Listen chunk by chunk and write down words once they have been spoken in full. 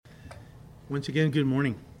Once again, good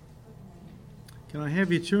morning. Can I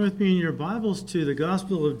have you turn with me in your Bibles to the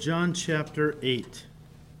Gospel of John chapter 8.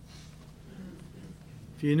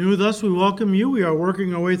 If you're new with us, we welcome you. We are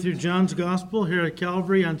working our way through John's Gospel here at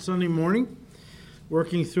Calvary on Sunday morning,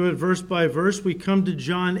 working through it verse by verse. We come to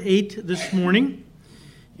John 8 this morning,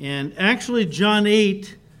 and actually John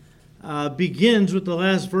 8 begins with the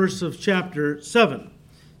last verse of chapter 7.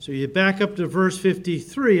 So you back up to verse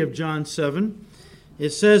 53 of John 7.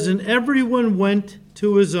 It says, "And everyone went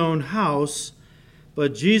to his own house,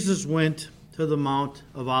 but Jesus went to the Mount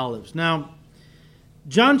of Olives." Now,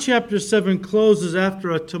 John chapter 7 closes after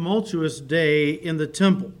a tumultuous day in the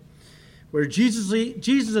temple, where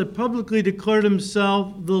Jesus had publicly declared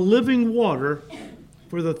himself the living water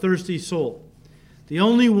for the thirsty soul, the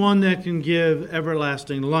only one that can give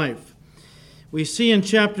everlasting life. We see in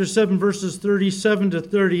chapter 7, verses 37 to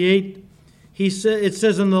 38, it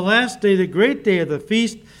says, "On the last day, the great day of the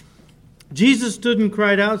feast, Jesus stood and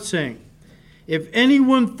cried out, saying, 'If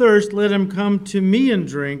anyone thirst, let him come to me and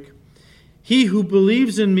drink. He who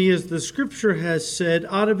believes in me, as the scripture has said,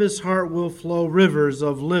 out of his heart will flow rivers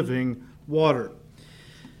of living water.'"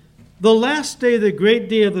 The last day, the great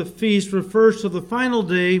day of the feast, refers to the final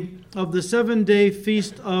day of the 7-day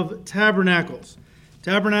Feast of Tabernacles.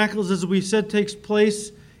 Tabernacles, as we said, takes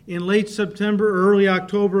place in late September, early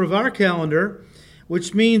October of our calendar,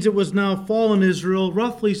 which means it was now fall in Israel,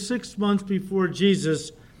 roughly 6 months before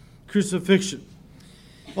Jesus' crucifixion.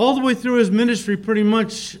 All the way through his ministry, pretty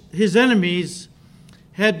much his enemies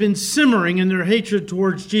had been simmering in their hatred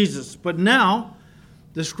towards Jesus. But now,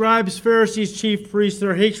 the scribes, Pharisees, chief priests,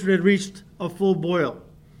 their hatred had reached a full boil.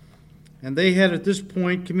 And they had at this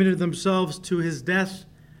point committed themselves to his death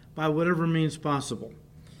by whatever means possible.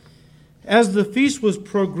 As the feast was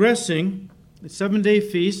progressing, the 7-day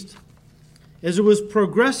feast, as it was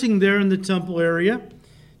progressing there in the temple area,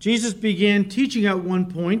 Jesus began teaching at one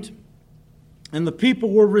point, and the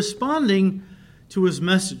people were responding to his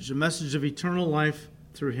message, a message of eternal life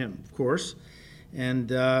through him, of course. And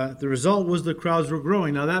the result was the crowds were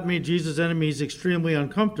growing. Now that made Jesus' enemies extremely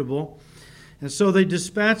uncomfortable, and so they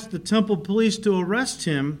dispatched the temple police to arrest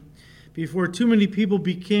him before too many people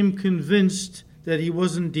became convinced that he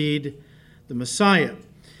was indeed the Messiah.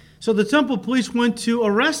 So the temple police went to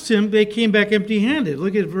arrest him. They came back empty-handed.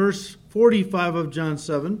 Look at verse 45 of John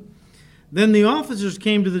 7. "Then the officers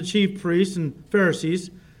came to the chief priests and Pharisees,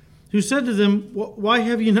 who said to them, 'Why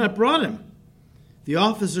have you not brought him?' The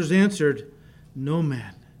officers answered, 'No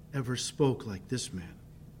man ever spoke like this man.'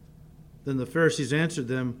 Then the Pharisees answered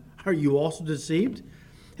them, 'Are you also deceived?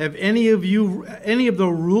 Have any of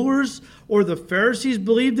the rulers or the Pharisees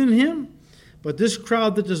believed in him? But this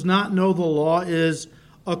crowd that does not know the law is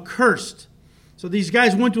accursed.'" So these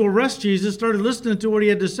guys went to arrest Jesus, started listening to what he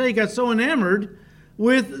had to say, got so enamored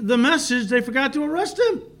with the message they forgot to arrest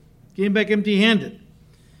him. Came back empty-handed.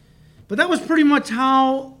 But that was pretty much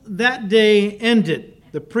how that day ended.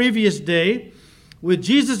 The previous day, with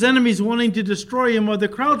Jesus' enemies wanting to destroy him, while the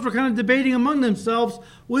crowds were kind of debating among themselves,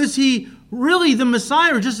 was he really the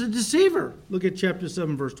Messiah or just a deceiver? Look at chapter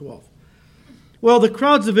 7, verse 12. Well, the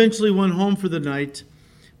crowds eventually went home for the night,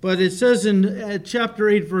 but it says in chapter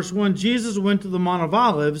 8, verse 1, Jesus went to the Mount of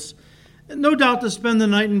Olives, no doubt to spend the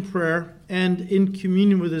night in prayer and in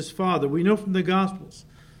communion with his Father. We know from the Gospels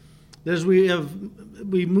that as we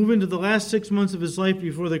move into the last 6 months of his life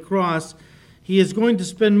before the cross, he is going to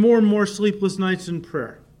spend more and more sleepless nights in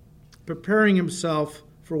prayer, preparing himself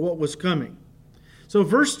for what was coming. So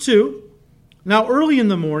verse 2, "Now early in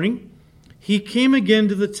the morning, he came again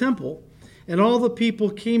to the temple, and all the people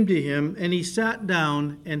came to him, and he sat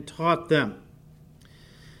down and taught them."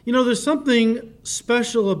 You know, there's something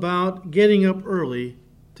special about getting up early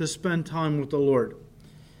to spend time with the Lord.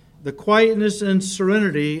 The quietness and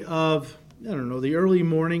serenity of, the early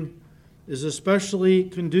morning is especially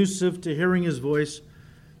conducive to hearing his voice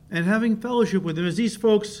and having fellowship with him, as these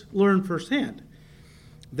folks learned firsthand.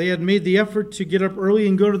 They had made the effort to get up early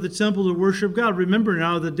and go to the temple to worship God. Remember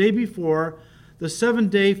now, the day before, the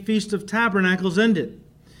 7-day Feast of Tabernacles ended.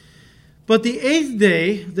 But the 8th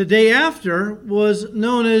day, the day after, was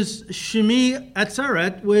known as Shemi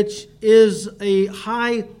Atzeret, which is a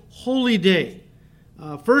high holy day.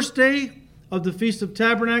 First day of the Feast of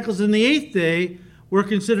Tabernacles and the 8th day were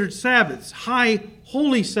considered Sabbaths, high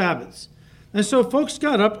holy Sabbaths. And so folks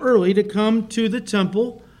got up early to come to the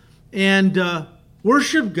temple and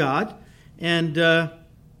worship God. And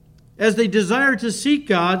as they desired to seek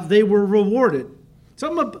God, they were rewarded.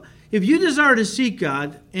 If you desire to seek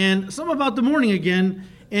God, and something about the morning again,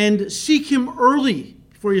 and seek him early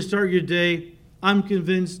before you start your day, I'm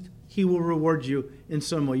convinced he will reward you in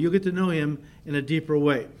some way. You'll get to know him in a deeper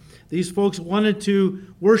way. These folks wanted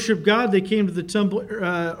to worship God. They came to the temple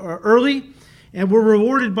early and were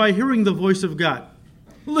rewarded by hearing the voice of God,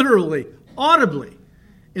 literally, audibly,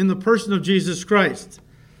 in the person of Jesus Christ,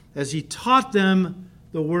 as he taught them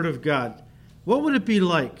the Word of God. What would it be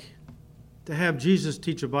like to have Jesus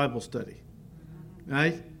teach a Bible study?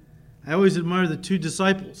 Right? I always admire the two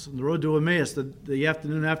disciples on the road to Emmaus, the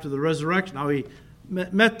afternoon after the resurrection, how he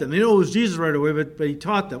met them. They know it was Jesus right away, but he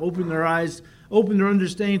taught them, opened their eyes, opened their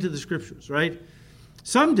understanding to the Scriptures, right?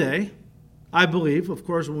 Someday, I believe, of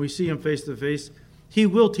course, when we see him face to face, he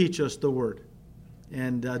will teach us the Word.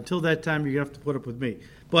 And until that time, you're going to have to put up with me.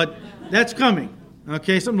 But that's coming,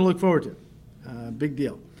 okay? Something to look forward to. Big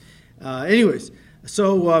deal. Anyways,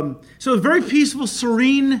 so very peaceful,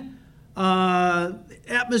 serene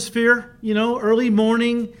atmosphere, early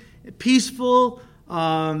morning, peaceful,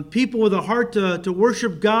 people with a heart to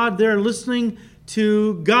worship God there, listening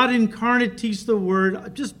to God incarnate teach the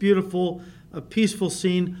Word. Just beautiful, a peaceful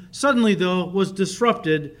scene. Suddenly, though, was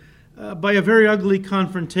disrupted by a very ugly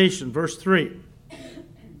confrontation. Verse 3.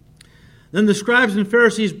 Then the scribes and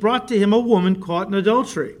Pharisees brought to him a woman caught in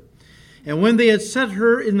adultery. And when they had set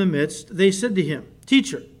her in the midst, they said to him,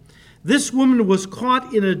 Teacher, this woman was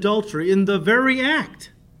caught in adultery in the very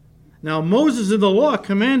act. Now Moses in the law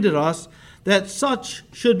commanded us that such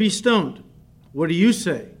should be stoned. What do you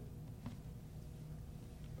say?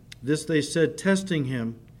 This they said, testing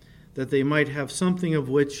him, that they might have something of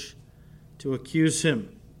which to accuse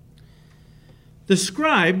him. The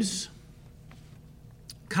scribes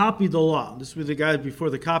copied the law. This were the guys before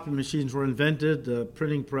the copy machines were invented, the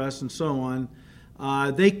printing press and so on.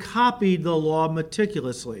 They copied the law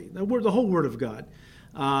meticulously, the whole Word of God,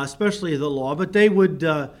 especially the law, but they would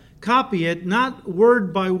copy it not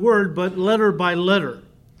word by word, but letter by letter.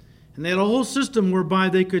 And they had a whole system whereby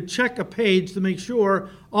they could check a page to make sure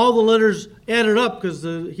all the letters added up, because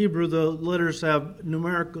the Hebrew, the letters have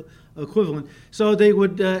numerical equivalent. So they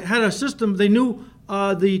would had a system. They knew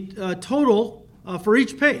the total for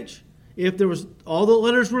each page. If there was all the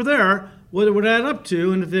letters were there, what it would add up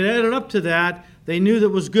to, and if it added up to that, they knew that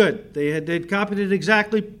was good. They'd copied it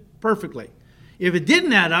exactly perfectly. If it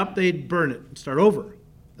didn't add up, they'd burn it and start over.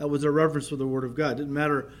 That was their reverence for the Word of God. It didn't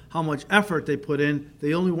matter how much effort they put in.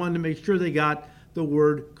 They only wanted to make sure they got the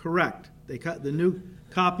Word correct. The new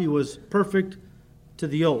copy was perfect to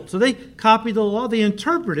the old. So they copied the law. They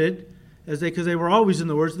interpreted, because they were always in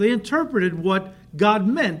the Word, so they interpreted what God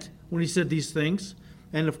meant when he said these things.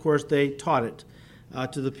 And, of course, they taught it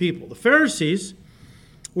to the people. The Pharisees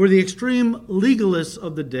were the extreme legalists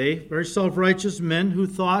of the day, very self-righteous men who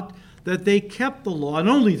thought that they kept the law, and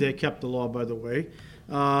only they kept the law, by the way,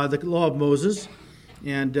 the law of Moses.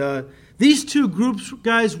 And these two groups,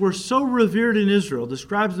 guys, were so revered in Israel, the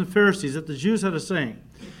scribes and Pharisees, that the Jews had a saying,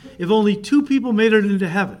 if only two people made it into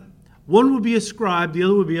heaven, one would be a scribe, the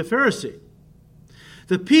other would be a Pharisee.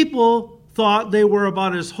 The people thought they were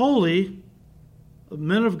about as holy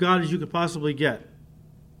men of God as you could possibly get.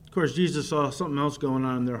 Of course, Jesus saw something else going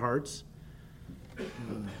on in their hearts.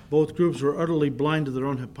 Both groups were utterly blind to their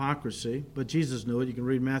own hypocrisy, but Jesus knew it. You can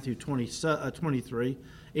read Matthew 23.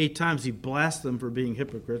 8 times he blasts them for being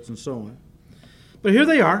hypocrites and so on. But here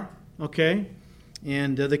they are, okay?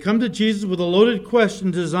 And they come to Jesus with a loaded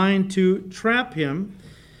question designed to trap him.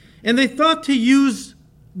 And they thought to use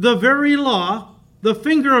the very law the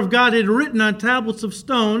finger of God had written on tablets of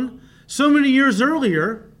stone so many years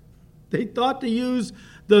earlier. They thought to use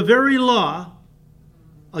the very law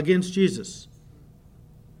against Jesus,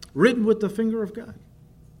 written with the finger of God.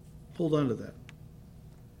 Hold on to that.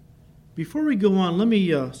 Before we go on, let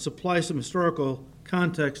me supply some historical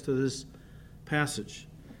context to this passage.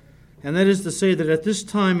 And that is to say that at this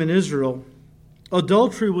time in Israel,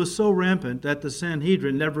 adultery was so rampant that the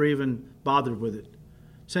Sanhedrin never even bothered with it.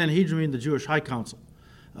 Sanhedrin meaning the Jewish High Council.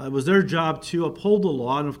 It was their job to uphold the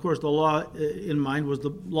law, and of course the law in mind was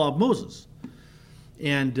the law of Moses.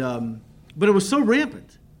 And but it was so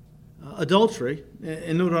rampant, adultery,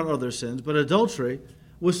 and no doubt other sins, but adultery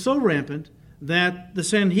was so rampant that the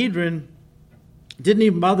Sanhedrin didn't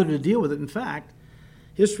even bother to deal with it. In fact,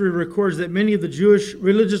 history records that many of the Jewish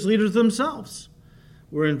religious leaders themselves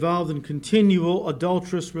were involved in continual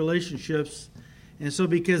adulterous relationships. And so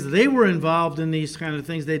because they were involved in these kind of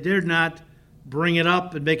things, they dared not bring it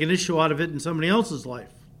up and make an issue out of it in somebody else's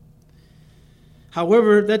life.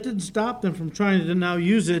 However, that didn't stop them from trying to now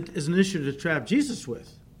use it as an issue to trap Jesus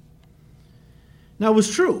with. Now, it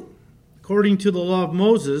was true. According to the law of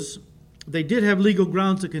Moses, they did have legal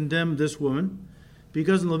grounds to condemn this woman,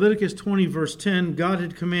 because in Leviticus 20, verse 10, God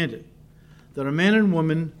had commanded that a man and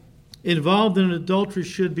woman involved in adultery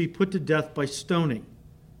should be put to death by stoning.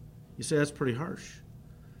 You say, that's pretty harsh.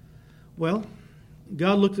 Well,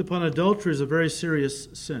 God looked upon adultery as a very serious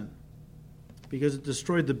sin because it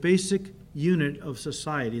destroyed the basic unit of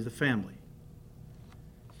society, the family.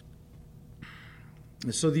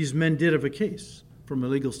 And so these men did have a case from a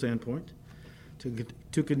legal standpoint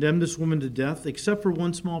to condemn this woman to death, except for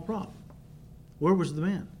one small problem. Where was the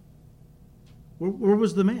man? Where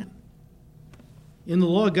was the man? In the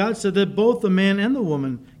law, God said that both the man and the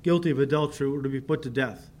woman guilty of adultery were to be put to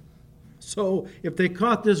death. So if they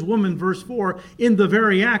caught this woman, verse 4, in the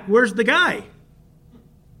very act, where's the guy?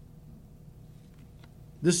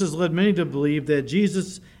 This has led many to believe that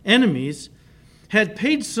Jesus' enemies had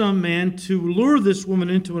paid some man to lure this woman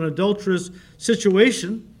into an adulterous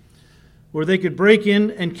situation where they could break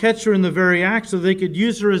in and catch her in the very act so they could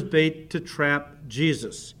use her as bait to trap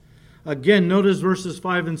Jesus. Again, notice verses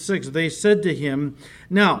 5 and 6. They said to him,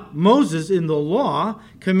 "Now, Moses in the law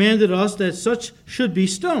commanded us that such should be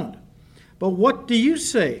stoned. But what do you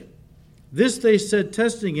say?" This they said,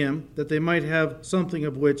 testing him, that they might have something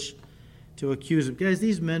of which to accuse him. Guys,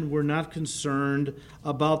 these men were not concerned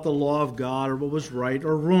about the law of God or what was right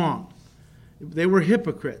or wrong. They were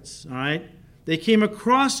hypocrites, all right? They came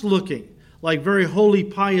across looking like very holy,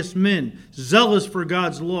 pious men, zealous for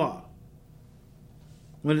God's law.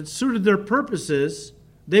 When it suited their purposes,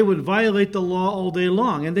 they would violate the law all day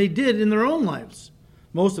long, and they did in their own lives.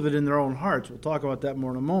 Most of it in their own hearts. We'll talk about that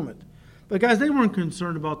more in a moment. But guys, they weren't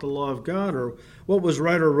concerned about the law of God or what was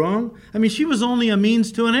right or wrong. I mean, she was only a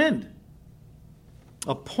means to an end,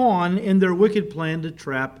 a pawn in their wicked plan to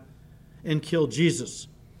trap and kill Jesus.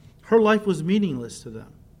 Her life was meaningless to them.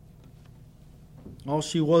 All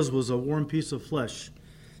she was a warm piece of flesh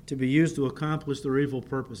to be used to accomplish their evil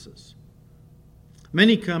purposes.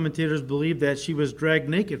 Many commentators believe that she was dragged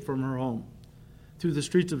naked from her home through the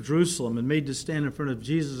streets of Jerusalem and made to stand in front of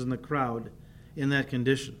Jesus in the crowd in that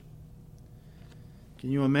condition.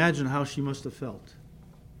 Can you imagine how she must have felt?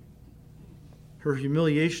 Her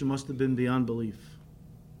humiliation must have been beyond belief.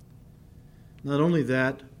 Not only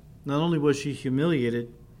was she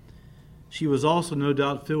humiliated, she was also no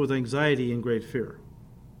doubt filled with anxiety and great fear.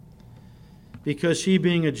 Because she,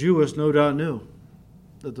 being a Jewess, no doubt knew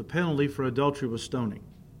that the penalty for adultery was stoning.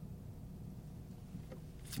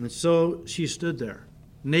 And so she stood there,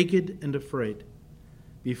 naked and afraid,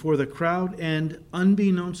 before the crowd, and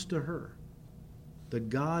unbeknownst to her, the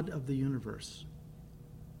God of the universe,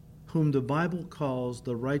 whom the Bible calls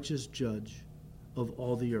the righteous judge of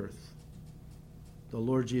all the earth, the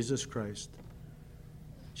Lord Jesus Christ.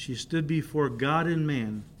 She stood before God and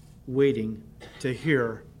man, waiting to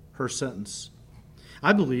hear her sentence.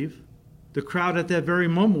 I believe the crowd at that very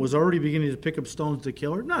moment was already beginning to pick up stones to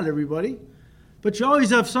kill her. Not everybody, but you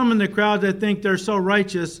always have some in the crowd that think they're so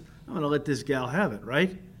righteous, I'm going to let this gal have it,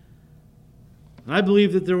 right? And I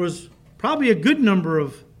believe that there was probably a good number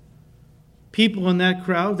of people in that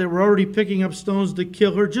crowd that were already picking up stones to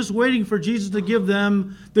kill her, just waiting for Jesus to give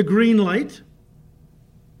them the green light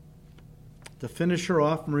to finish her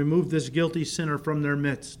off and remove this guilty sinner from their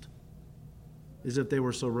midst, as if they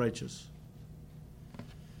were so righteous.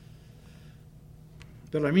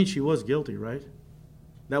 But I mean, she was guilty, right?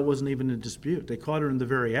 That wasn't even a dispute. They caught her in the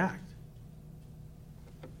very act.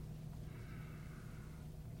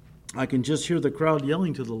 I can just hear the crowd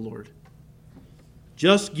yelling to the Lord,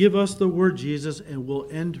 "Just give us the word, Jesus, and we'll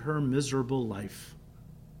end her miserable life."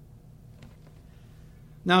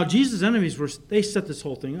 Now, Jesus' enemies, they set this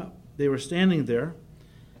whole thing up. They were standing there,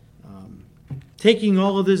 taking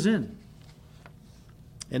all of this in,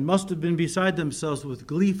 and must have been beside themselves with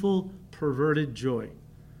gleeful, perverted joy,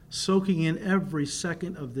 soaking in every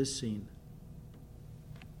second of this scene.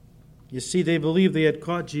 You see, they believed they had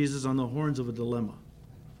caught Jesus on the horns of a dilemma,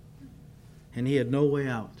 and he had no way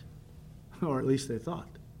out, or at least they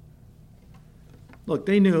thought. Look,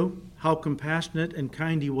 they knew how compassionate and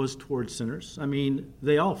kind he was towards sinners. I mean,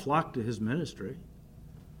 they all flocked to his ministry.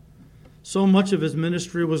 So much of his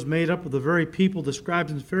ministry was made up of the very people the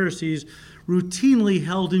scribes and Pharisees routinely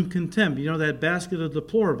held in contempt. You know, that basket of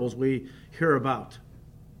deplorables we hear about.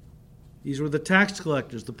 These were the tax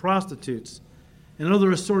collectors, the prostitutes, and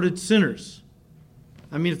other assorted sinners.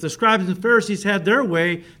 I mean, if the scribes and Pharisees had their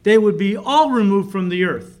way, they would be all removed from the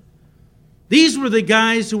earth. These were the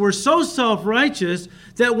guys who were so self-righteous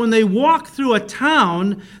that when they walked through a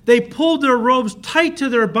town, they pulled their robes tight to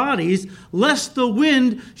their bodies, lest the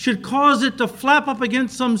wind should cause it to flap up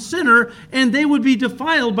against some sinner, and they would be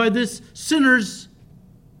defiled by this sinner's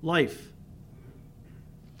life.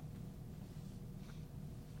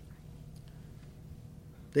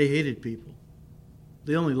 They hated people.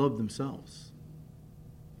 They only loved themselves.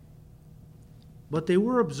 But they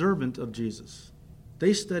were observant of Jesus.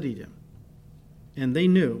 They studied him. And they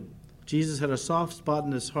knew Jesus had a soft spot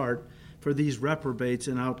in his heart for these reprobates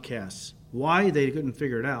and outcasts. Why? They couldn't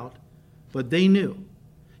figure it out, but they knew.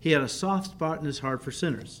 He had a soft spot in his heart for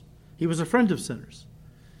sinners. He was a friend of sinners.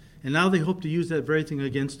 And now they hope to use that very thing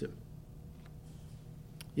against him.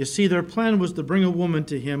 You see, their plan was to bring a woman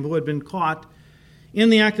to him who had been caught in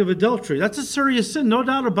the act of adultery. That's a serious sin, no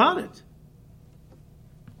doubt about it.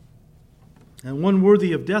 And one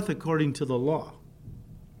worthy of death according to the law.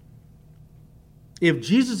 If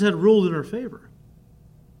Jesus had ruled in her favor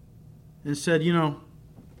and said,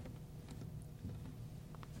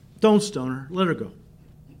 don't stone her, let her go,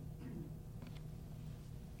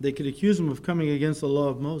 they could accuse him of coming against the law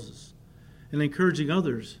of Moses and encouraging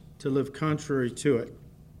others to live contrary to it.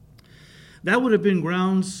 That would have been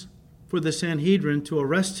grounds for the Sanhedrin to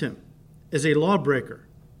arrest him as a lawbreaker.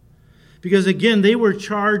 Because again, they were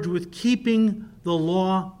charged with keeping the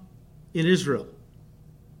law in Israel.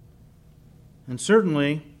 And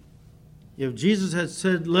certainly, if Jesus had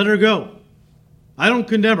said, let her go, I don't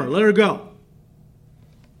condemn her, let her go,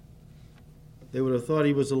 they would have thought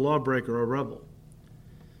he was a lawbreaker or a rebel,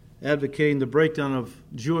 advocating the breakdown of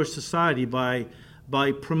Jewish society by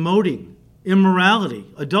promoting immorality,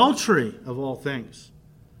 adultery of all things,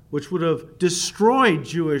 which would have destroyed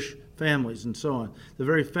Jewish families and so on, the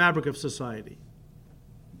very fabric of society.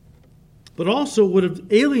 But also would have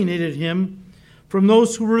alienated him from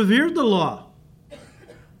those who revered the law,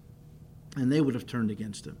 and they would have turned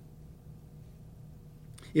against him.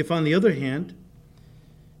 If, on the other hand,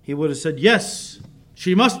 he would have said, yes,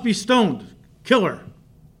 she must be stoned, kill her,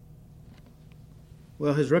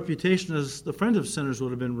 well, his reputation as the friend of sinners would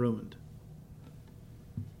have been ruined.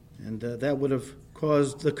 And that would have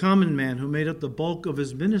caused the common man who made up the bulk of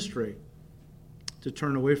his ministry to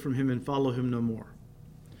turn away from him and follow him no more.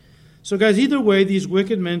 So guys, either way, these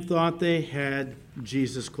wicked men thought they had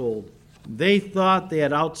Jesus cold. They thought they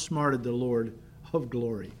had outsmarted the Lord of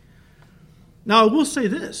glory. Now, I will say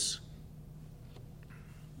this.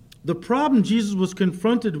 The problem Jesus was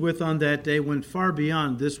confronted with on that day went far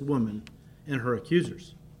beyond this woman and her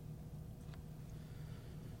accusers.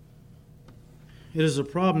 It is a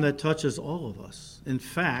problem that touches all of us. In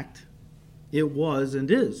fact, it was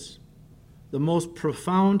and is the most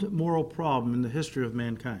profound moral problem in the history of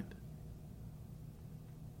mankind.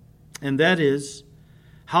 And that is,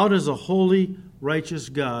 how does a holy, righteous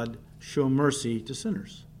God show mercy to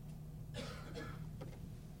sinners?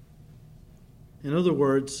 In other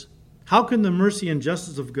words, how can the mercy and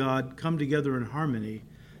justice of God come together in harmony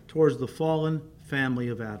towards the fallen family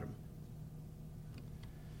of Adam?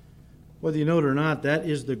 Whether you know it or not, that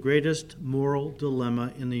is the greatest moral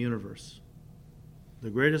dilemma in the universe.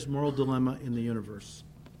 The greatest moral dilemma in the universe.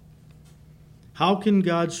 How can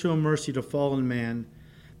God show mercy to fallen man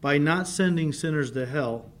by not sending sinners to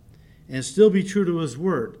hell and still be true to his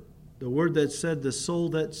word, the word that said, the soul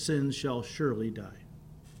that sins shall surely die?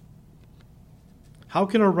 How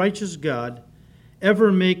can a righteous God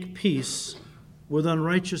ever make peace with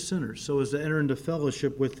unrighteous sinners so as to enter into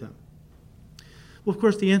fellowship with them? Well, of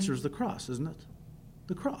course, the answer is the cross, isn't it?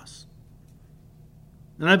 The cross.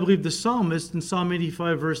 And I believe the psalmist in Psalm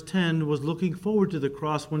 85, verse 10, was looking forward to the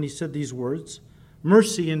cross when he said these words,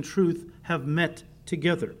 mercy and truth have met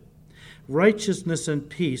together. Righteousness and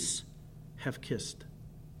peace have kissed.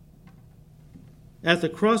 At the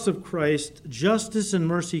cross of Christ, justice and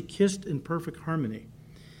mercy kissed in perfect harmony,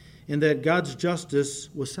 in that God's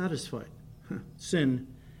justice was satisfied. Sin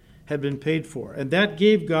had been paid for. And that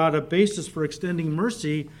gave God a basis for extending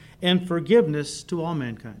mercy and forgiveness to all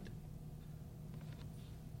mankind.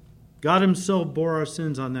 God himself bore our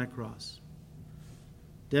sins on that cross,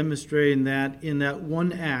 demonstrating that in that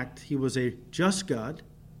one act, he was a just God,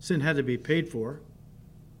 sin had to be paid for,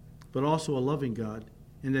 but also a loving God,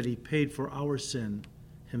 in that he paid for our sin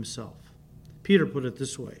himself. Peter put it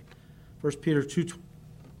this way, 1 Peter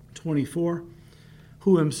 2:24,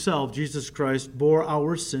 who himself, Jesus Christ, bore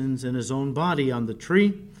our sins in his own body on the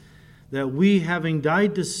tree, that we, having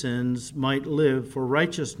died to sins, might live for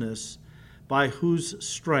righteousness, by whose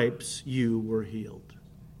stripes you were healed.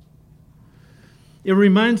 It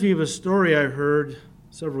reminds me of a story I heard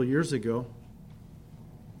several years ago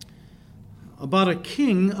about a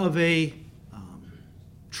king of a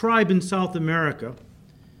tribe in South America.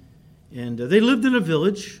 And they lived in a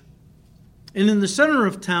village. And in the center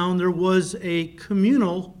of town, there was a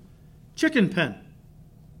communal chicken pen.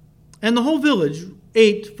 And the whole village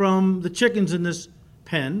ate from the chickens in this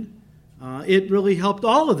pen. It really helped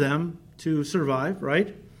all of them to survive,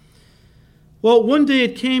 right? Well, one day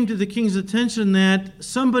it came to the king's attention that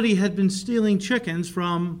somebody had been stealing chickens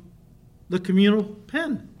from the communal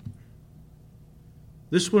pen.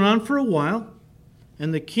 This went on for a while,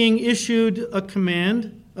 And the king issued a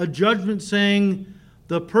command, a judgment saying,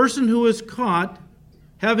 the person who is caught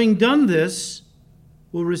having done this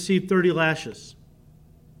will receive 30 lashes.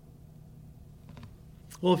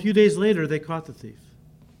 Well, a few days later, they caught the thief.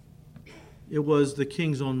 It was the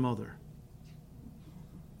king's own mother,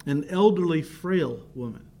 an elderly, frail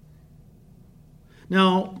woman.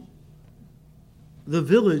 Now, the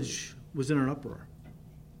village was in an uproar.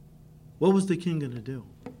 What was the king going to do?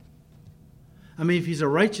 I mean, if he's a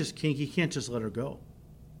righteous king, he can't just let her go.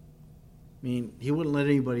 I mean, he wouldn't let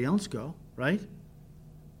anybody else go, right?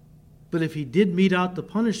 But if he did mete out the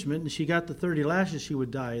punishment and she got the 30 lashes, she would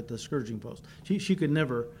die at the scourging post. She could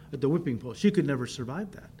never, at the whipping post, she could never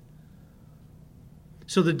survive that.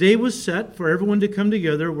 So the day was set for everyone to come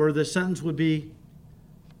together where the sentence would be,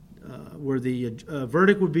 where the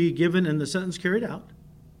verdict would be given and the sentence carried out.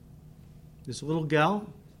 This little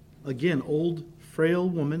gal, again, old, frail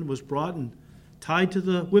woman, was brought and tied to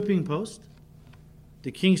the whipping post.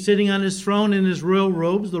 The king sitting on his throne in his royal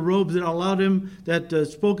robes, the robes that allowed him, that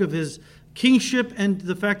spoke of his kingship and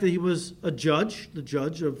the fact that he was a judge, the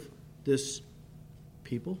judge of this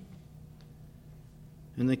people.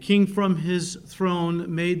 And the king from his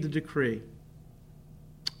throne made the decree.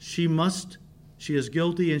 She is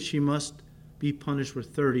guilty and she must be punished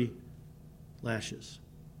with 30 lashes.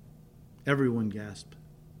 Everyone gasped.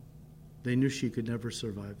 They knew she could never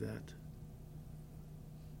survive that.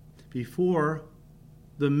 Before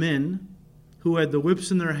the men who had the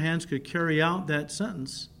whips in their hands could carry out that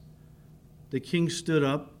sentence, the king stood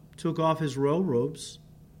up, took off his royal robes,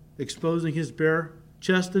 exposing his bare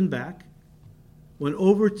chest and back, went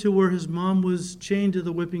over to where his mom was chained to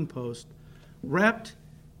the whipping post, wrapped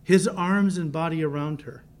his arms and body around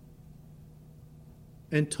her,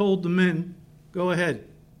 and told the men, go ahead,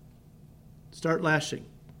 start lashing.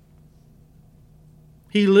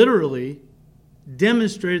 He literally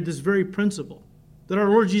demonstrated this very principle that our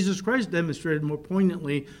Lord Jesus Christ demonstrated more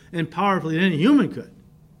poignantly and powerfully than any human could.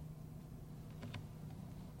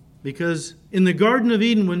 Because in the Garden of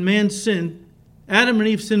Eden, when man sinned, Adam and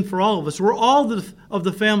Eve sinned for all of us. We're all of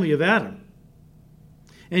the family of Adam.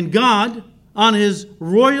 And God, on his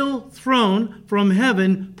royal throne from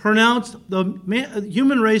heaven, pronounced the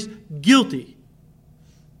human race guilty.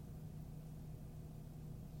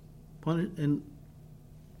 And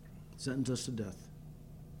sentenced us to death.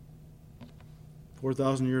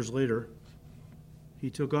 4,000 years later, he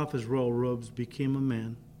took off his royal robes, became a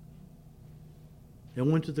man,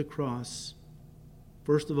 and went to the cross,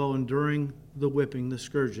 first of all enduring the whipping, the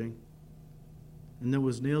scourging, and then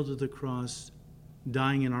was nailed to the cross,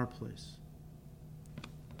 dying in our place.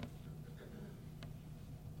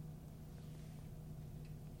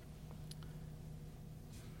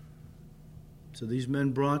 So these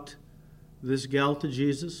men brought this gal to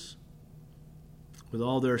Jesus with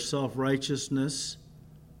all their self-righteousness.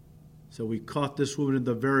 So we caught this woman in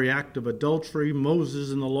the very act of adultery.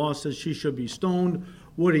 Moses in the law says she should be stoned.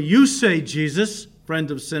 What do you say, Jesus, friend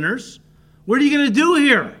of sinners? What are you going to do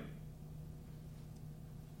here?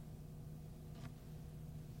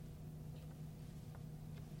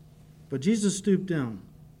 But Jesus stooped down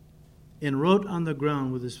and wrote on the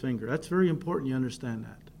ground with his finger. That's very important you understand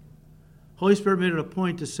that. Holy Spirit made it a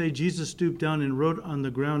point to say Jesus stooped down and wrote on the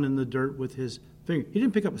ground in the dirt with his finger. He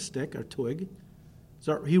didn't pick up a stick or twig.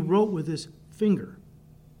 So he wrote with his finger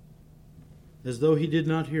as though he did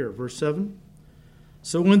not hear. Verse 7.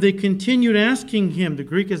 So when they continued asking him, the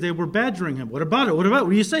Greek, as they were badgering him, what about it? What about it?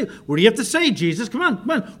 What do you say? What do you have to say, Jesus? Come on.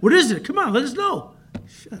 What is it? Come on, let us know.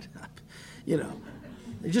 Shut up.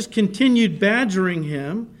 They just continued badgering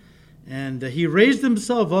him. And he raised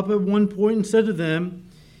himself up at one point and said to them,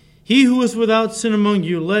 he who is without sin among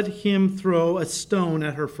you, let him throw a stone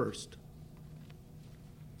at her first.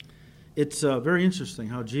 It's very interesting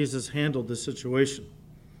how Jesus handled this situation.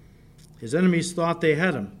 His enemies thought they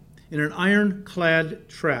had him in an ironclad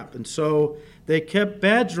trap, and so they kept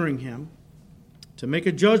badgering him to make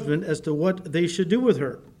a judgment as to what they should do with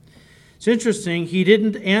her. It's interesting, he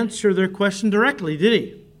didn't answer their question directly, did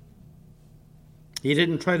he? He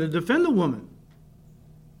didn't try to defend the woman.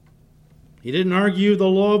 He didn't argue the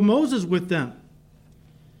law of Moses with them.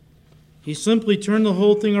 He simply turned the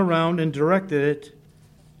whole thing around and directed it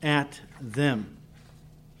at them.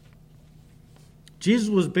 Jesus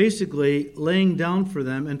was basically laying down for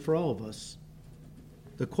them and for all of us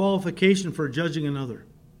the qualification for judging another.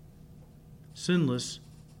 Sinless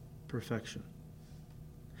perfection.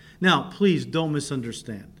 Now, please don't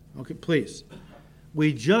misunderstand. Okay, please.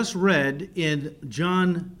 We just read in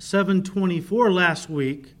John 7:24 last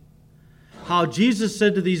week how Jesus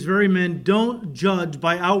said to these very men, don't judge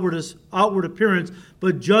by outward appearance,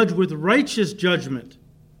 but judge with righteous judgment.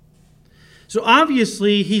 So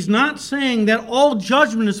obviously, he's not saying that all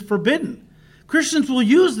judgment is forbidden. Christians will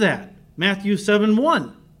use that. Matthew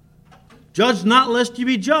 7:1. Judge not lest you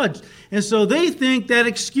be judged. And so they think that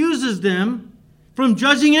excuses them from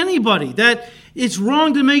judging anybody, that it's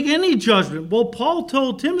wrong to make any judgment. Well, Paul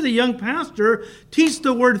told Timothy, young pastor, teach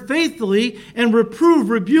the word faithfully and reprove,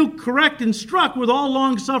 rebuke, correct, instruct with all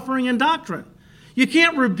long-suffering and doctrine. You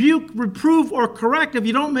can't rebuke, reprove, or correct if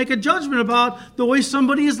you don't make a judgment about the way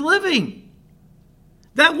somebody is living.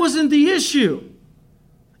 That wasn't the issue.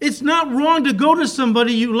 It's not wrong to go to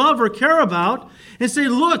somebody you love or care about and say,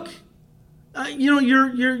 look,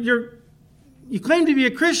 you claim to be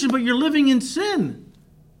a Christian, but you're living in sin.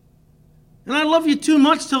 And I love you too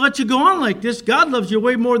much to let you go on like this. God loves you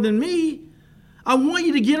way more than me. I want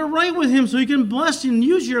you to get it right with him so he can bless you and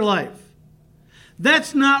use your life.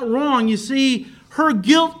 That's not wrong. You see, her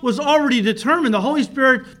guilt was already determined. The Holy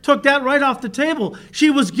Spirit took that right off the table. She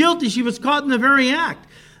was guilty. She was caught in the very act.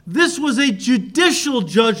 This was a judicial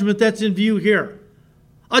judgment that's in view here.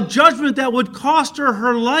 A judgment that would cost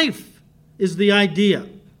her life is the idea.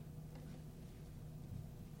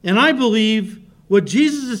 And I believe what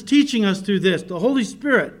Jesus is teaching us through this, the Holy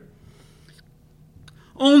Spirit,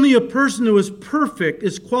 only a person who is perfect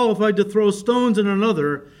is qualified to throw stones at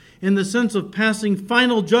another in the sense of passing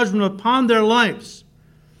final judgment upon their lives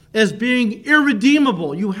as being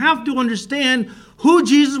irredeemable. You have to understand who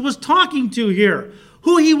Jesus was talking to here,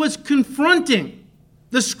 who he was confronting.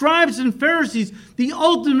 The scribes and Pharisees, the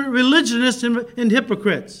ultimate religionists and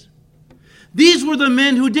hypocrites. These were the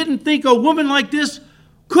men who didn't think a woman like this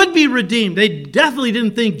could be redeemed. They definitely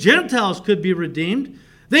didn't think Gentiles could be redeemed.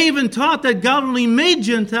 They even taught that God only made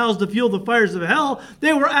Gentiles to fuel the fires of hell.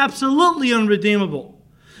 They were absolutely unredeemable.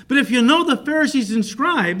 But if you know the Pharisees and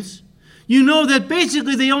scribes, you know that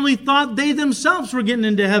basically they only thought they themselves were getting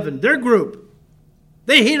into heaven, their group.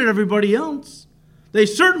 They hated everybody else. They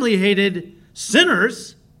certainly hated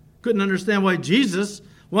sinners. Couldn't understand why Jesus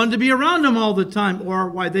wanted to be around them all the time, or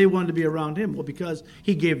why they wanted to be around him. Well, because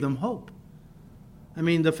he gave them hope. I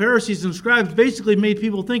mean, the Pharisees and scribes basically made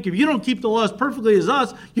people think, if you don't keep the law as perfectly as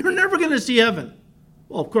us, you're never going to see heaven.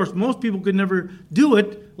 Well, of course, most people could never do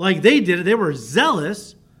it like they did it. They were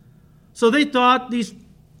zealous. So they thought these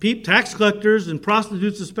tax collectors and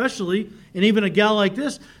prostitutes especially, and even a gal like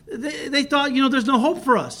this, they thought, there's no hope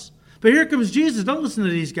for us. But here comes Jesus. Don't listen to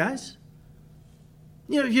these guys.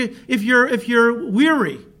 If you're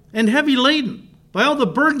weary and heavy laden by all the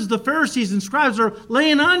burdens the Pharisees and scribes are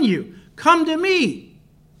laying on you, come to me.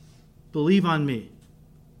 Believe on me.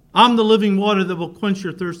 I'm the living water that will quench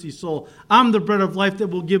your thirsty soul. I'm the bread of life that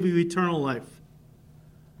will give you eternal life.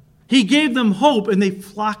 He gave them hope, and they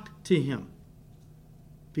flocked to him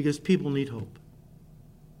because people need hope.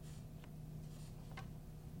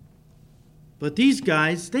 But these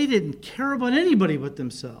guys, they didn't care about anybody but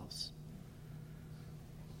themselves.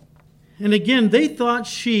 And again, they thought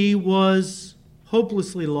she was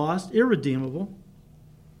hopelessly lost, irredeemable.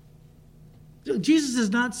 Jesus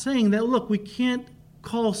is not saying that, look, we can't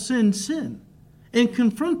call sin sin and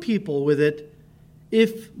confront people with it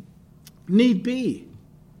if need be.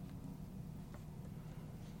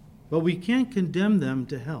 But we can't condemn them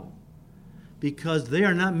to hell because they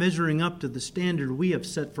are not measuring up to the standard we have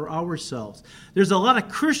set for ourselves. There's a lot of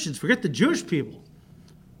Christians, forget the Jewish people.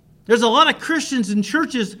 There's a lot of Christians in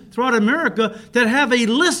churches throughout America that have a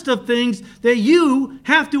list of things that you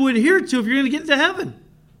have to adhere to if you're going to get to heaven.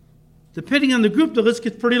 Depending on the group, the list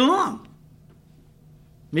gets pretty long.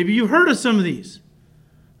 Maybe you've heard of some of these.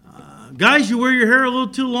 Guys, you wear your hair a little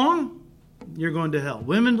too long, you're going to hell.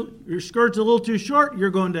 Women, your skirt's a little too short, you're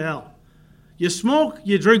going to hell. You smoke,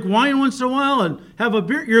 you drink wine once in a while and have a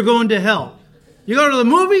beer, you're going to hell. You go to the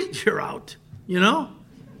movies, you're out.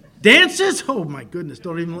 Dances, oh my goodness,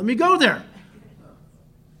 don't even let me go there.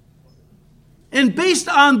 And based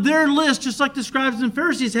on their list, just like the scribes and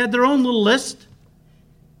Pharisees had their own little list,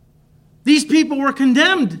 these people were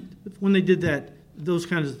condemned when they did that, those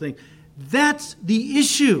kinds of things. That's the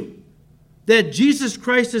issue that Jesus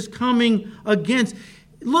Christ is coming against.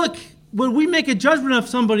 Look, when we make a judgment of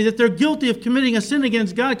somebody that they're guilty of committing a sin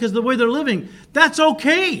against God because of the way they're living, that's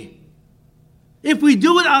okay. If we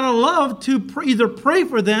do it out of love to either pray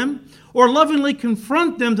for them or lovingly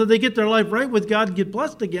confront them till they get their life right with God and get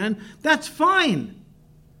blessed again, that's fine.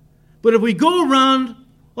 But if we go around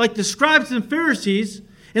like the scribes and Pharisees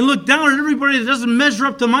and look down at everybody that doesn't measure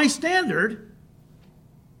up to my standard,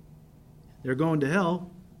 they're going to hell.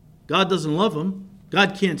 God doesn't love them.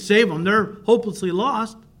 God can't save them. They're hopelessly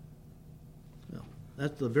lost. Well,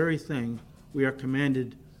 that's the very thing we are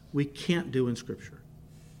commanded we can't do in Scripture.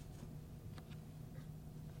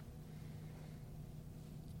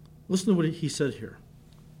 Listen to what he said here.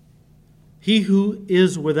 He who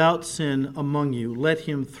is without sin among you, let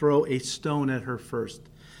him throw a stone at her first.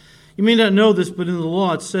 You may not know this, but in the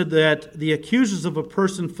law it said that the accusers of a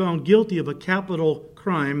person found guilty of a capital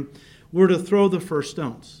crime were to throw the first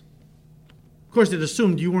stones. Of course, it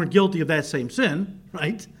assumed you weren't guilty of that same sin,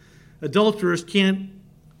 right? Adulterers can't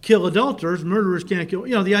kill adulterers. Murderers can't kill.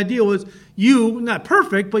 The idea was you, not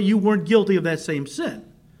perfect, but you weren't guilty of that same sin.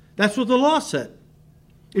 That's what the law said.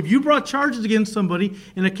 If you brought charges against somebody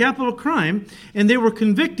in a capital crime and they were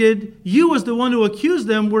convicted, you as the one who accused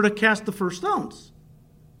them were to cast the first stones.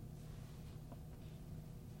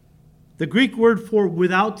 The Greek word for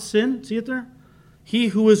without sin, see it there? He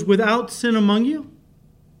who is without sin among you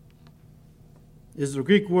is the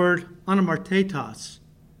Greek word anamartetas,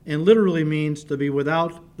 and literally means to be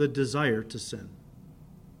without the desire to sin.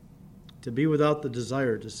 To be without the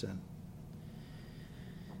desire to sin.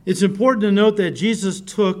 It's important to note that Jesus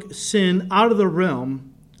took sin out of the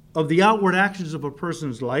realm of the outward actions of a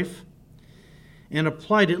person's life and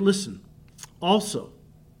applied it, listen, also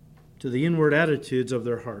to the inward attitudes of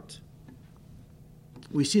their heart.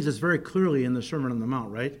 We see this very clearly in the Sermon on the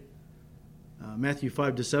Mount, right? Matthew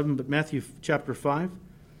 5-7, but Matthew chapter 5,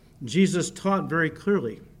 Jesus taught very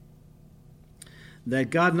clearly that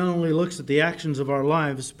God not only looks at the actions of our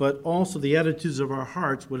lives, but also the attitudes of our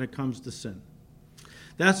hearts when it comes to sin.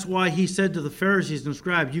 That's why he said to the Pharisees and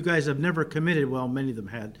scribes, you guys have never committed, well, many of them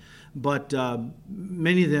had, but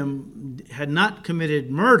many of them had not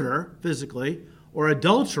committed murder physically or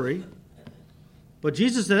adultery. But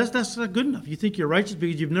Jesus says that's not good enough. You think you're righteous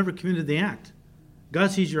because you've never committed the act.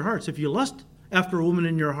 God sees your hearts. If you lust after a woman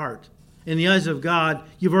in your heart, in the eyes of God,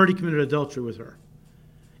 you've already committed adultery with her.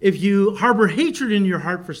 If you harbor hatred in your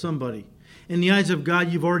heart for somebody, in the eyes of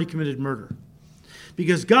God, you've already committed murder.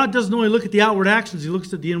 Because God doesn't only look at the outward actions, he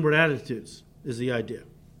looks at the inward attitudes, is the idea.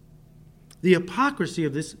 The hypocrisy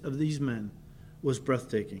of these men was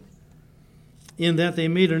breathtaking, in that they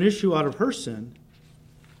made an issue out of her sin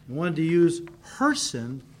and wanted to use her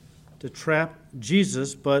sin to trap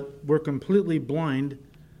Jesus, but were completely blind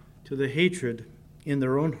to the hatred in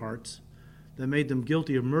their own hearts that made them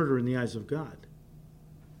guilty of murder in the eyes of God.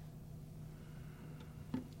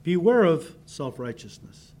 Beware of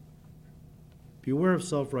self-righteousness. Beware of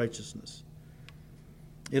self-righteousness.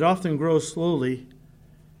 It often grows slowly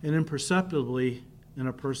and imperceptibly in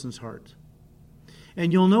a person's heart.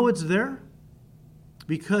 And you'll know it's there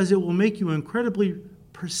because it will make you incredibly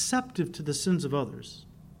perceptive to the sins of others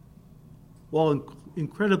while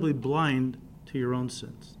incredibly blind to your own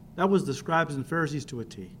sins. That was the scribes and Pharisees to a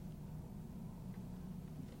T.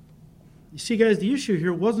 You see, guys, the issue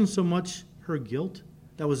here wasn't so much her guilt.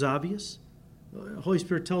 That was obvious. The Holy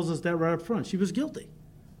Spirit tells us that right up front. She was guilty.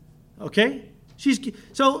 Okay? She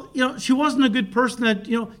wasn't a good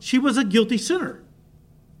person. She was a guilty sinner.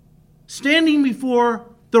 Standing before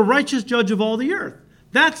the righteous judge of all the earth.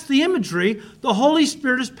 That's the imagery the Holy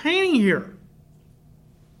Spirit is painting here.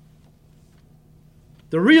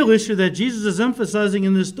 The real issue that Jesus is emphasizing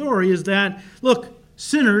in this story is that, look,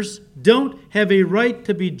 sinners don't have a right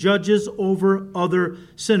to be judges over other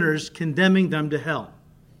sinners, condemning them to hell.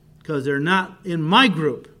 Because they're not in my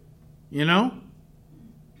group, They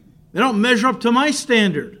don't measure up to my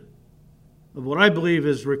standard of what I believe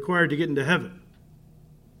is required to get into heaven.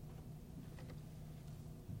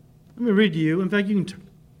 Let me read to you. In fact, you can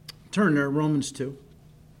turn there, Romans 2.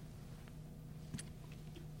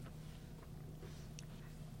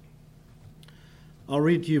 I'll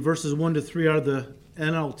read to you verses 1-3 out of the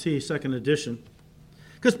NLT, second edition.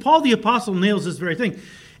 Because Paul the Apostle nails this very thing.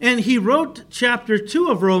 And he wrote chapter 2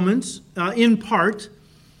 of Romans, in part,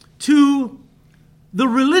 to the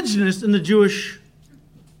religionists in the Jewish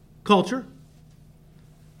culture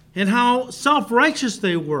and how self-righteous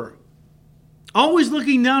they were, always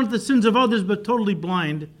looking down at the sins of others but totally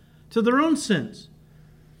blind to their own sins.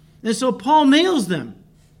 And so Paul nails them.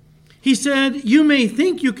 He said, you may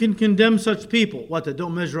think you can condemn such people, that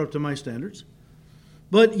don't measure up to my standards,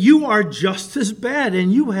 but you are just as bad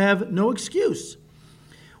and you have no excuse.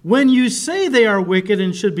 When you say they are wicked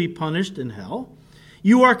and should be punished in hell,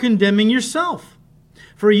 you are condemning yourself.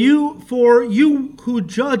 For you who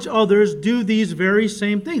judge others do these very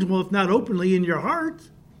same things. Well, if not openly, in your heart.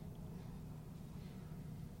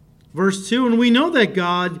 Verse 2, and we know that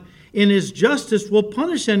God in his justice will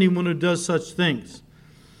punish anyone who does such things.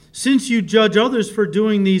 Since you judge others for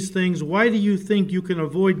doing these things, why do you think you can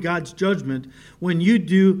avoid God's judgment when you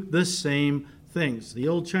do the same things? The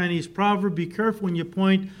old Chinese proverb, be careful when you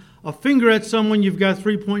point a finger at someone, you've got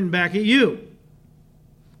three pointing back at you.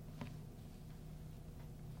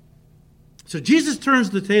 So Jesus turns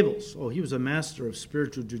the tables. Oh, he was a master of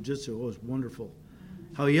spiritual jiu-jitsu. Oh, it was wonderful.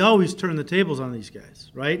 How he always turned the tables on these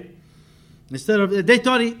guys, right? Instead of, they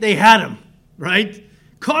thought they had him, right?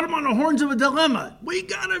 Caught him on the horns of a dilemma. We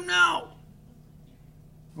got him now.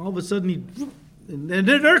 All of a sudden, and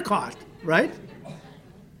they're caught, right?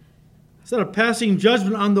 Instead of passing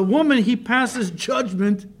judgment on the woman, he passes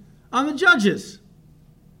judgment on the judges.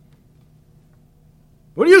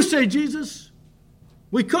 What do you say, Jesus?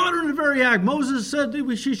 We caught her in the very act. Moses said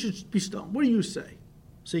she should be stoned. What do you say?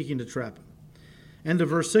 Seeking to trap him. End of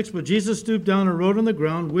verse 6. But Jesus stooped down and wrote on the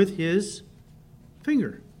ground with his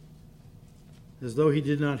finger, as though he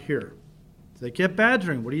did not hear. So they kept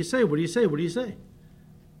badgering. What do you say? What do you say? What do you say?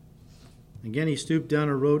 Again, he stooped down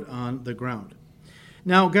and wrote on the ground.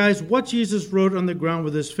 Now, guys, what Jesus wrote on the ground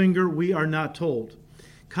with his finger, we are not told.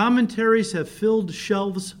 Commentaries have filled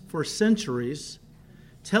shelves for centuries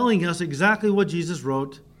telling us exactly what Jesus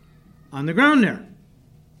wrote on the ground there.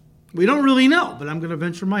 We don't really know, but I'm going to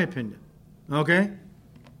venture my opinion. Okay?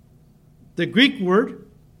 The Greek word,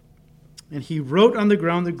 and he wrote on the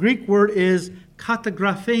ground, the Greek word is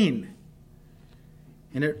katagraphein.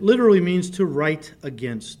 And it literally means to write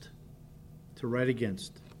against. To write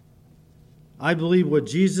against. I believe what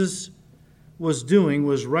Jesus was doing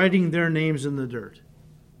was writing their names in the dirt.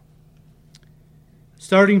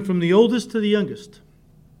 Starting from the oldest to the youngest.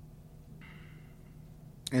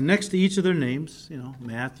 And next to each of their names,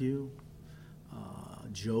 Matthew,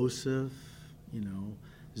 Joseph,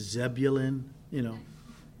 Zebulun,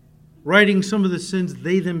 writing some of the sins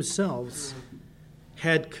they themselves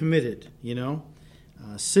had committed,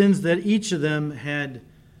 sins that each of them had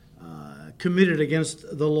committed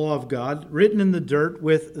against the law of God, written in the dirt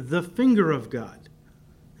with the finger of God.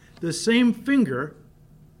 The same finger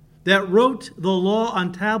that wrote the law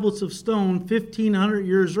on tablets of stone 1,500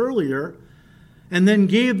 years earlier, and then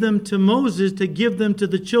gave them to Moses to give them to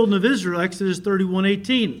the children of Israel, Exodus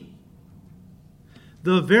 31:18.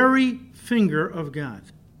 The very finger of God.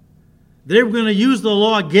 They were going to use the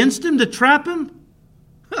law against him to trap him?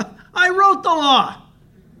 I wrote the law.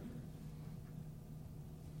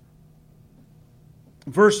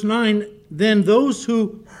 Verse 9, then those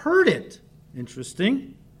who heard it,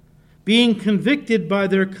 interesting, being convicted by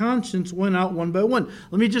their conscience, went out one by one.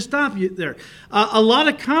 Let me just stop you there. A lot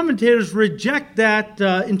of commentators reject that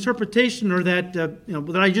interpretation, or that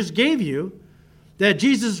that I just gave you, that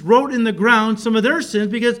Jesus wrote in the ground some of their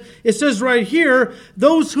sins, because it says right here,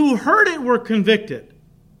 those who heard it were convicted.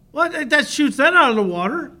 Well, that shoots that out of the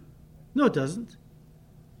water. No, it doesn't.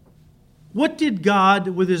 What did God,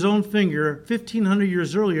 with his own finger, 1,500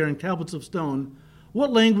 years earlier in tablets of stone,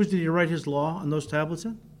 what language did he write his law on those tablets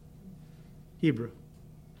in? Hebrew.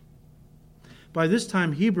 By this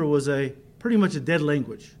time, Hebrew was pretty much a dead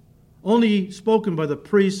language, only spoken by the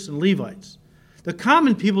priests and Levites. The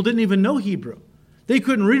common people didn't even know Hebrew. They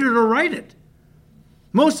couldn't read it or write it.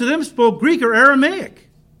 Most of them spoke Greek or Aramaic.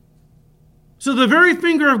 So the very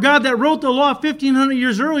finger of God that wrote the law 1,500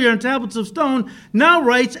 years earlier on tablets of stone now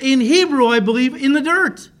writes in Hebrew, I believe, in the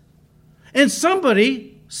dirt. And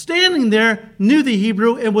somebody standing there knew the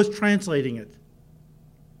Hebrew and was translating it.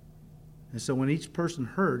 And so when each person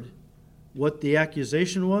heard what the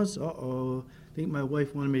accusation was, I think my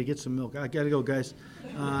wife wanted me to get some milk. I got to go, guys.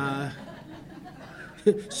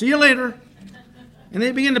 See you later. And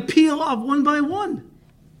they began to peel off one by one,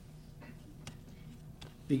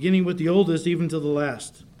 beginning with the oldest even to the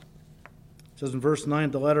last. It says in verse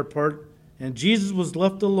 9, the latter part, and Jesus was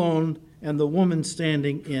left alone, and the woman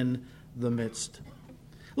standing in the midst.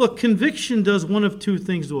 Look, conviction does one of two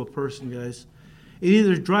things to a person, guys. It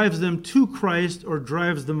either drives them to Christ or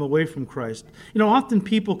drives them away from Christ. Often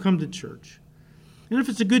people come to church. And if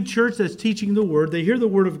it's a good church that's teaching the Word, they hear the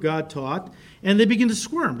Word of God taught, and they begin to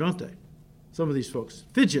squirm, don't they? Some of these folks.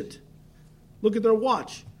 Fidget. Look at their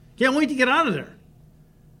watch. Can't wait to get out of there.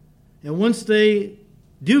 And once they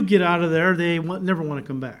do get out of there, they never want to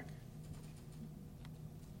come back.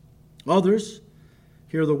 Others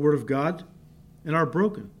hear the Word of God and are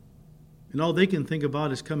broken. And all they can think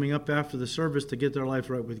about is coming up after the service to get their life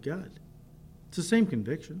right with God. It's the same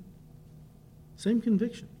conviction. Same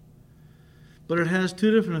conviction. But it has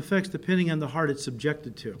two different effects depending on the heart it's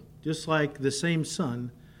subjected to. Just like the same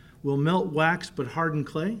sun will melt wax but harden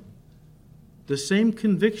clay, the same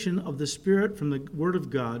conviction of the Spirit from the Word of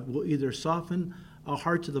God will either soften a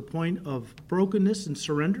heart to the point of brokenness and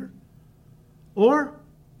surrender, or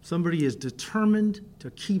somebody is determined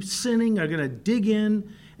to keep sinning, are going to dig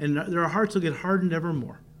in, and their hearts will get hardened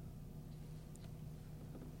evermore.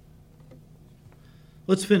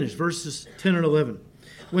 Let's finish verses 10 and 11.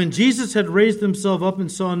 When Jesus had raised himself up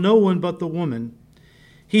and saw no one but the woman,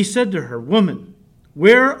 he said to her, "Woman,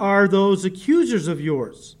 where are those accusers of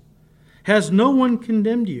yours? Has no one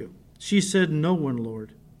condemned you?" She said, "No one,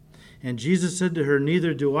 Lord." And Jesus said to her,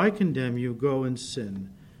 "Neither do I condemn you. Go and sin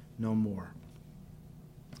no more."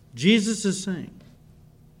 Jesus is saying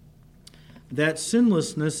that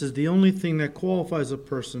sinlessness is the only thing that qualifies a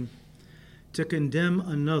person to condemn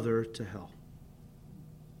another to hell.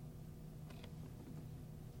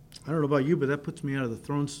 I don't know about you, but that puts me out of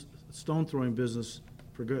the stone-throwing business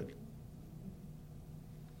for good.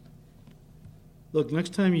 Look,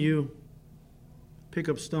 next time you pick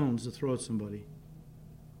up stones to throw at somebody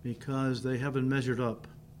because they haven't measured up,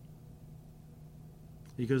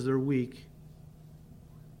 because they're weak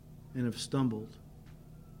and have stumbled,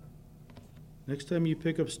 next time you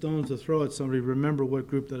pick up stones to throw at somebody, remember what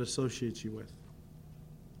group that associates you with.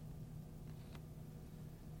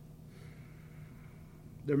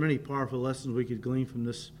 There are many powerful lessons we could glean from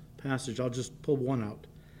this passage. I'll just pull one out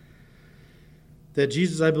that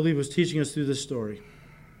Jesus, I believe, was teaching us through this story.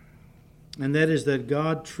 And that is that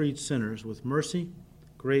God treats sinners with mercy,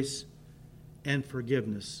 grace, and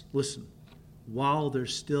forgiveness. Listen, while they're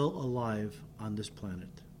still alive on this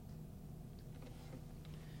planet.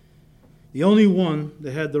 The only one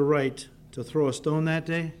that had the right to throw a stone that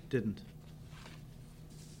day didn't.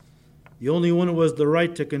 The only one who was the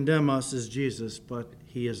right to condemn us is Jesus, but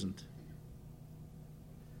he isn't.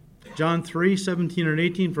 John 3:17 and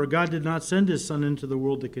 18, "For God did not send his Son into the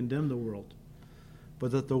world to condemn the world,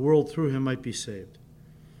 but that the world through him might be saved.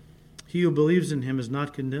 He who believes in him is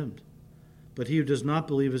not condemned, but he who does not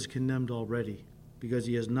believe is condemned already, because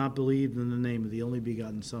he has not believed in the name of the only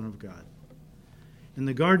begotten Son of God." In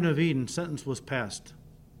the Garden of Eden, sentence was passed.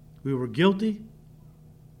 We were guilty,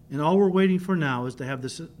 and all we're waiting for now is to have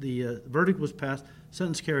the verdict was passed,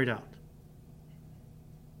 sentence carried out.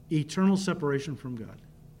 Eternal separation from God.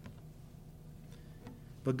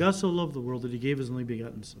 But God so loved the world that he gave his only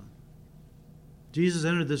begotten Son. Jesus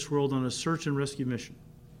entered this world on a search and rescue mission.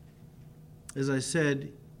 As I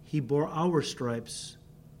said, he bore our stripes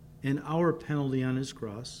and our penalty on his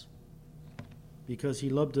cross because he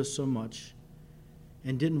loved us so much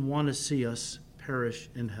and didn't want to see us perish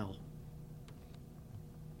in hell.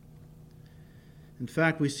 In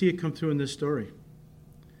fact, we see it come through in this story.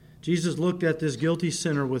 Jesus looked at this guilty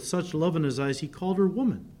sinner with such love in his eyes, he called her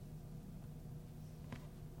woman.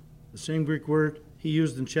 The same Greek word he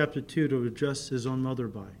used in chapter 2 to address his own mother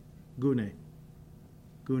by, gune.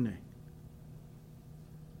 Gune.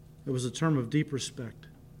 It was a term of deep respect,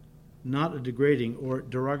 not a degrading or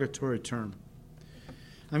derogatory term.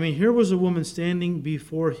 I mean, here was a woman standing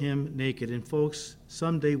before him naked. And folks,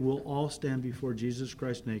 someday we'll all stand before Jesus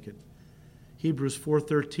Christ naked. Hebrews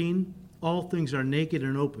 4:13, all things are naked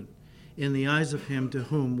and open in the eyes of him to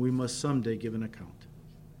whom we must someday give an account.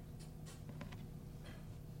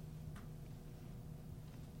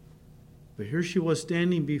 But here she was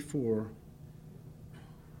standing before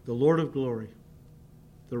the Lord of glory,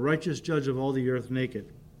 the righteous judge of all the earth,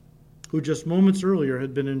 naked, who just moments earlier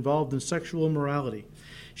had been involved in sexual immorality.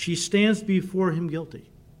 She stands before him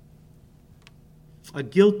guilty. A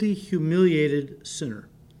guilty, humiliated sinner,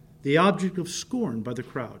 the object of scorn by the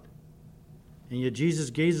crowd. And yet Jesus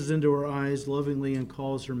gazes into her eyes lovingly and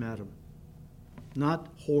calls her madam.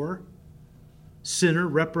 Not whore, sinner,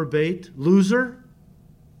 reprobate, loser.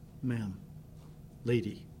 Ma'am,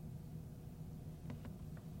 lady.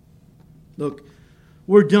 Look,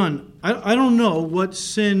 we're done. I don't know what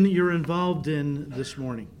sin you're involved in this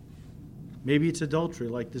morning. Maybe it's adultery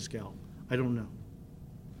like this gal. I don't know.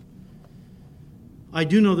 I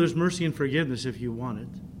do know there's mercy and forgiveness if you want it.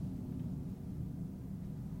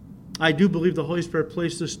 I do believe the Holy Spirit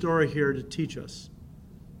placed this story here to teach us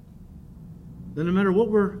that no matter what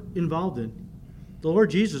we're involved in, the Lord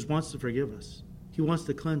Jesus wants to forgive us. He wants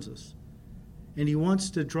to cleanse us. And he wants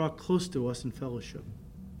to draw close to us in fellowship.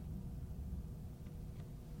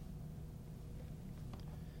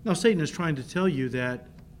 Now, Satan is trying to tell you that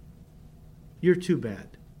you're too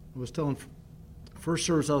bad. I was telling first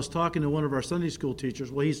service, I was talking to one of our Sunday school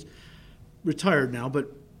teachers. Well, he's retired now,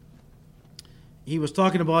 but he was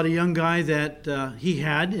talking about a young guy that he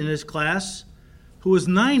had in his class who was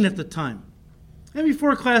 9 at the time. And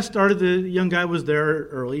before class started, the young guy was there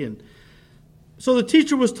early. And so the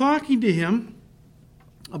teacher was talking to him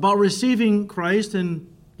about receiving Christ and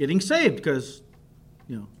getting saved because,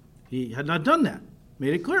 he had not done that.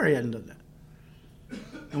 Made it clear he hadn't done that.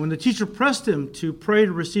 And when the teacher pressed him to pray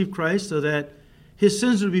to receive Christ so that his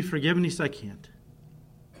sins would be forgiven, he said, "I can't."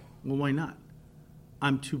 Well, why not?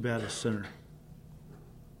 I'm too bad a sinner.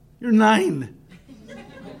 You're 9.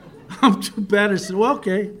 I'm too bad. I said, well,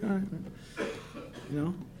 okay. All right.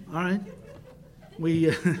 All right. We,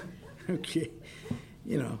 okay.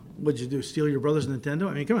 What'd you do? Steal your brother's Nintendo?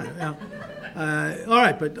 I mean, come on. All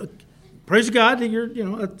right, but praise God that you're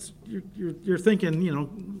thinking, you're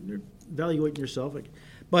evaluating yourself.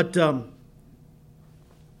 But there's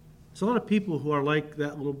a lot of people who are like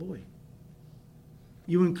that little boy.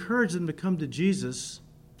 You encourage them to come to Jesus,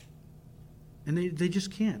 and they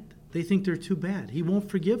just can't. They think they're too bad. He won't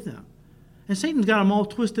forgive them. And Satan's got them all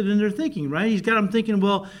twisted in their thinking, right? He's got them thinking,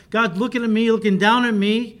 well, God's looking at me, looking down at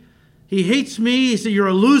me. He hates me. He said, you're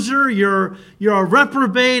a loser. You're a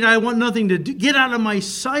reprobate. I want nothing to do. Get out of my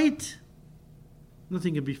sight.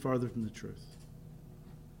 Nothing can be farther from the truth.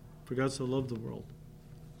 For God so loved the world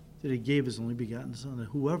that he gave his only begotten Son, that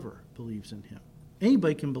whoever believes in him.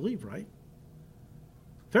 Anybody can believe, right?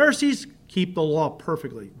 Pharisees keep the law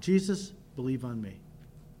perfectly. Jesus, believe on me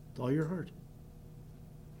with all your heart.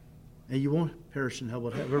 And you won't perish in hell,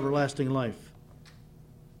 but have everlasting life.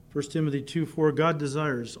 1 Timothy 2:4, God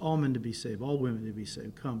desires all men to be saved, all women to be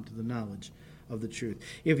saved. Come to the knowledge of the truth.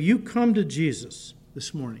 If you come to Jesus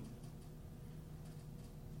this morning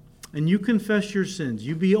and you confess your sins,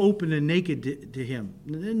 you be open and naked to him.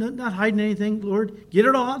 Not hiding anything, Lord. Get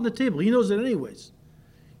it all out on the table. He knows it anyways.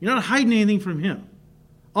 You're not hiding anything from him.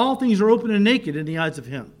 All things are open and naked in the eyes of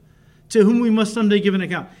him, to whom we must someday give an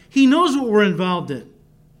account. He knows what we're involved in.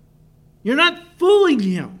 You're not fooling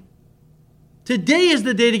him. Today is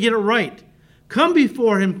the day to get it right. Come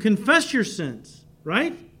before him, confess your sins,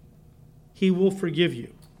 right? He will forgive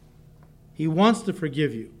you. He wants to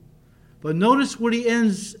forgive you. But notice what he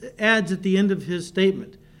adds at the end of his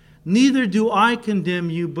statement. Neither do I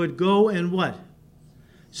condemn you, but go and what?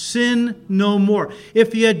 Sin no more.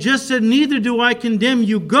 If he had just said, neither do I condemn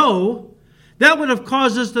you, go, that would have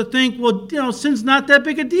caused us to think, well, sin's not that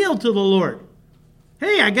big a deal to the Lord.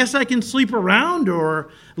 Hey, I guess I can sleep around or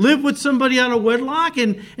live with somebody out of wedlock,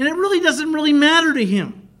 and it really doesn't really matter to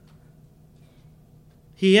him.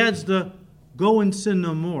 He adds the go and sin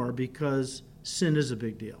no more because sin is a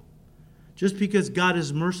big deal. Just because God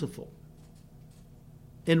is merciful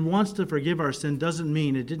and wants to forgive our sin doesn't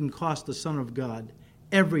mean it didn't cost the Son of God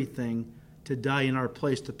everything to die in our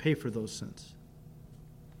place to pay for those sins.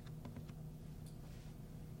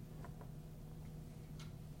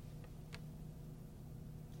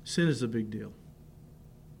 Sin is a big deal.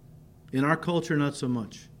 In our culture, not so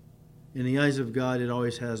much. In the eyes of God, it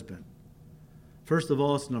always has been. First of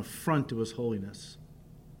all, it's an affront to his holiness.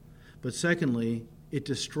 But secondly, it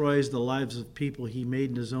destroys the lives of people he made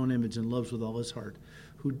in his own image and loves with all his heart,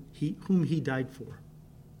 whom he died for.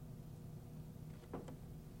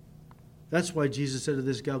 That's why Jesus said to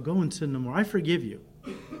this gal, go and sin no more. I forgive you.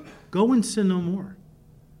 Go and sin no more.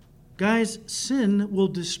 Guys, sin will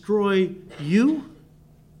destroy you.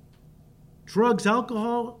 Drugs,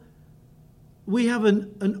 alcohol. We have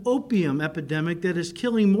an opium epidemic that is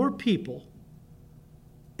killing more people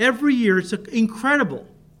every year. It's incredible.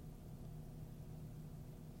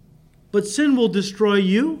 But sin will destroy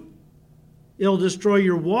you. It'll destroy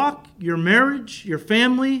your walk, your marriage, your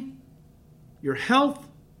family, your health.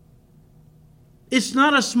 It's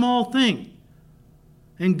not a small thing.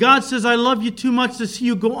 And God says, I love you too much to see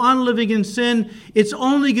you go on living in sin. It's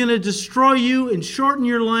only going to destroy you and shorten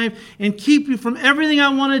your life and keep you from everything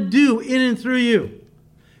I want to do in and through you.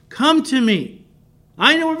 Come to me.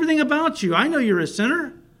 I know everything about you. I know you're a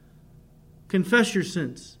sinner. Confess your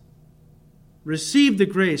sins. Receive the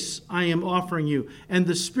grace I am offering you and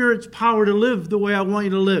the Spirit's power to live the way I want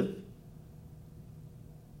you to live.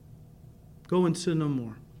 Go and sin no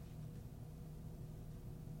more.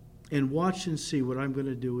 And watch and see what I'm going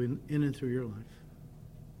to do in and through your life.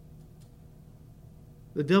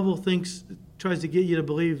 The devil tries to get you to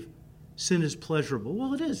believe sin is pleasurable.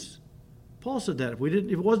 Well, it is. Paul said that.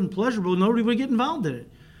 If it wasn't pleasurable, nobody would get involved in it.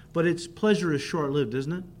 But its pleasure is short-lived,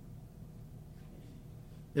 isn't it?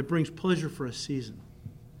 It brings pleasure for a season.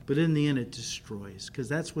 But in the end, it destroys. Because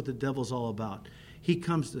that's what the devil's all about. He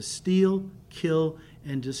comes to steal, kill,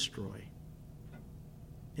 and destroy.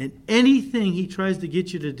 And anything he tries to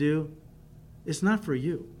get you to do, it's not for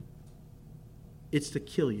you. It's to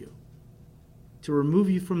kill you. To remove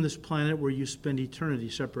you from this planet where you spend eternity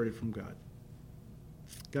separated from God.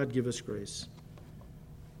 God give us grace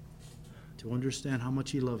to understand how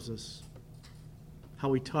much he loves us.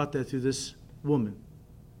 How he taught that through this woman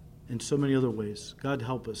and so many other ways. God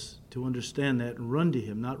help us to understand that and run to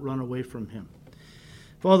him, not run away from him.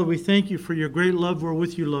 Father, we thank you for your great love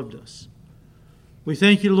wherewith you loved us. We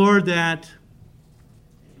thank you, Lord, that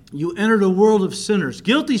you entered a world of sinners,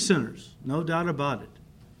 guilty sinners, no doubt about it,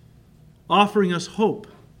 offering us hope,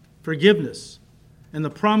 forgiveness, and the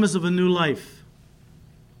promise of a new life.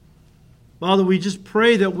 Father, we just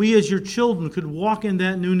pray that we as your children could walk in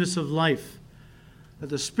that newness of life, that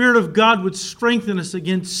the Spirit of God would strengthen us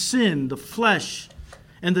against sin, the flesh,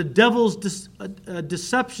 and the devil's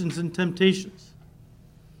deceptions and temptations,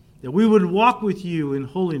 that we would walk with you in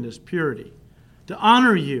holiness, purity, to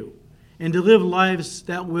honor you, and to live lives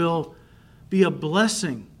that will be a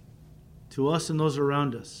blessing to us and those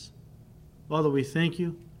around us. Father, we thank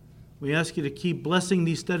you. We ask you to keep blessing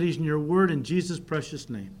these studies in your word in Jesus' precious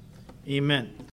name. Amen.